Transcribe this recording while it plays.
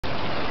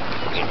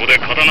ここで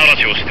肩慣ら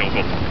しをしておこ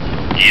う。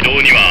移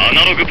動にはア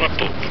ナログパッ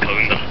ドを使う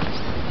んだ。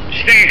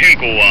視点変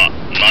更は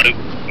丸、×、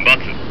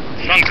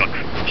三角、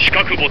四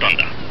角ボタン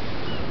だ。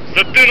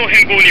設定の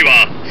変更に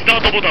はスタ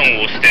ートボタン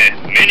を押して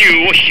メニ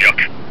ューを開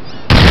く。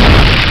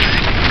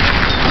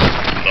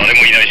誰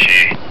もいないし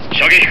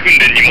射撃訓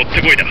練にもっ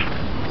てこいだ。好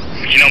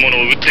きなもの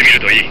を撃ってみる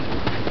といい。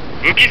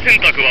武器選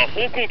択は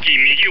方向キ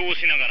ー右を押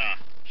しながら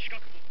四角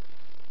ボタン。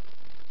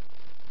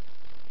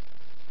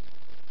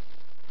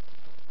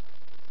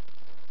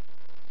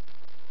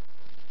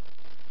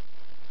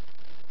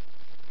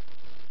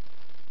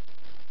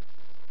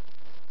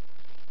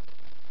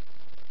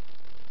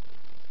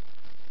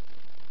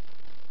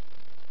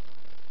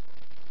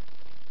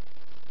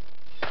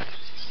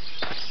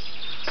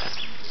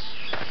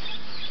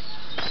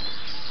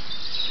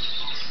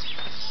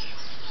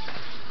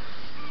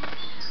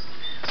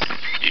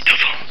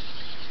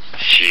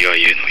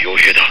CIA の傭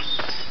兵だ。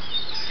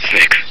ス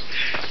ネーク、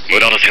無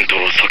駄な戦闘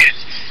を避け、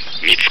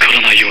見つか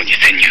らないように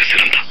潜入す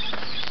るんだ。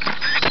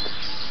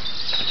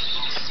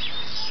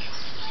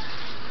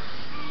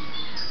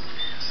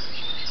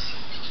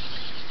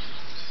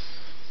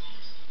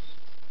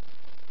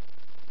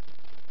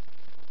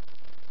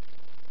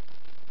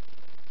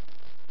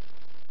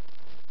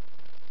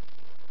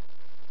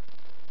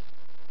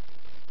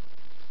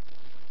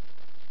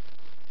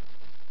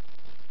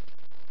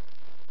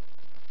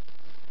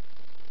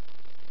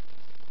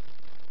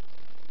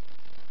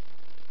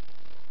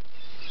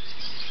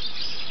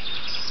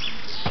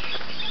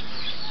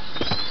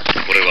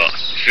これは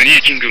スニ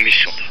ーキングミッ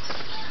ションだ。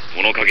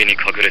物陰に隠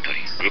れたり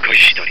迂回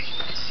したり、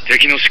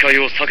敵の視界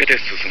を避けて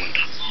進むんだ。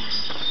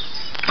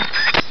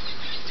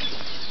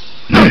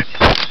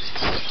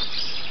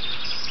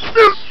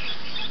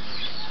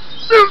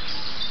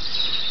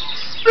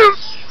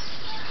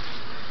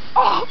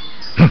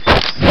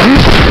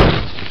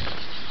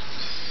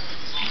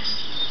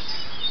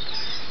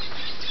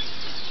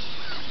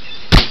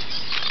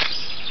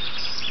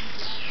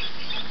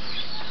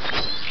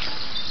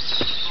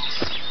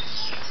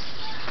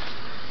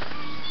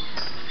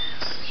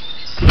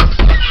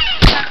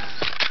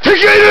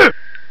敵がいる。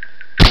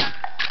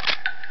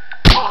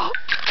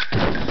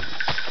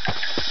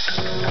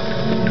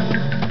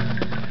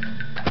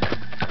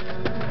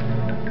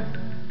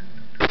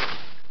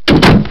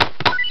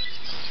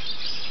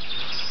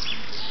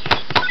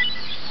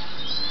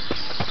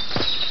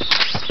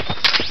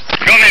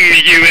画面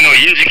右上の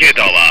インジケー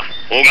ターは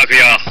方角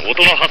や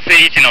音の発生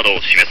位置など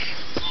を示す。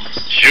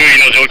周囲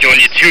の状況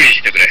に注意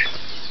してくれ。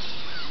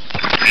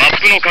マ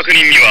ップの確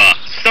認には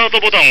スター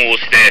トボタンを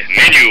押して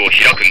メニューを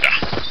開くんだ。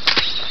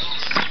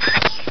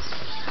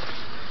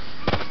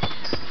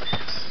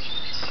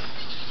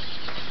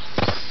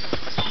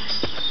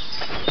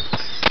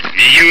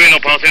右上の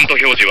パーセント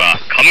表示は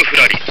カムフ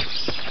ラ率。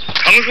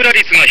カムフラ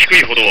率が低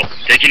いほど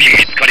敵に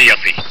見つかりや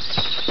すい。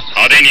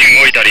派手に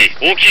動いたり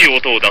大きい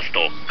音を出す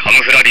とカム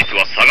フラ率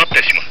は下がっ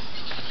てしまう。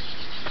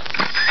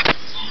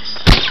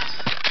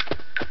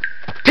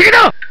敵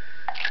だ。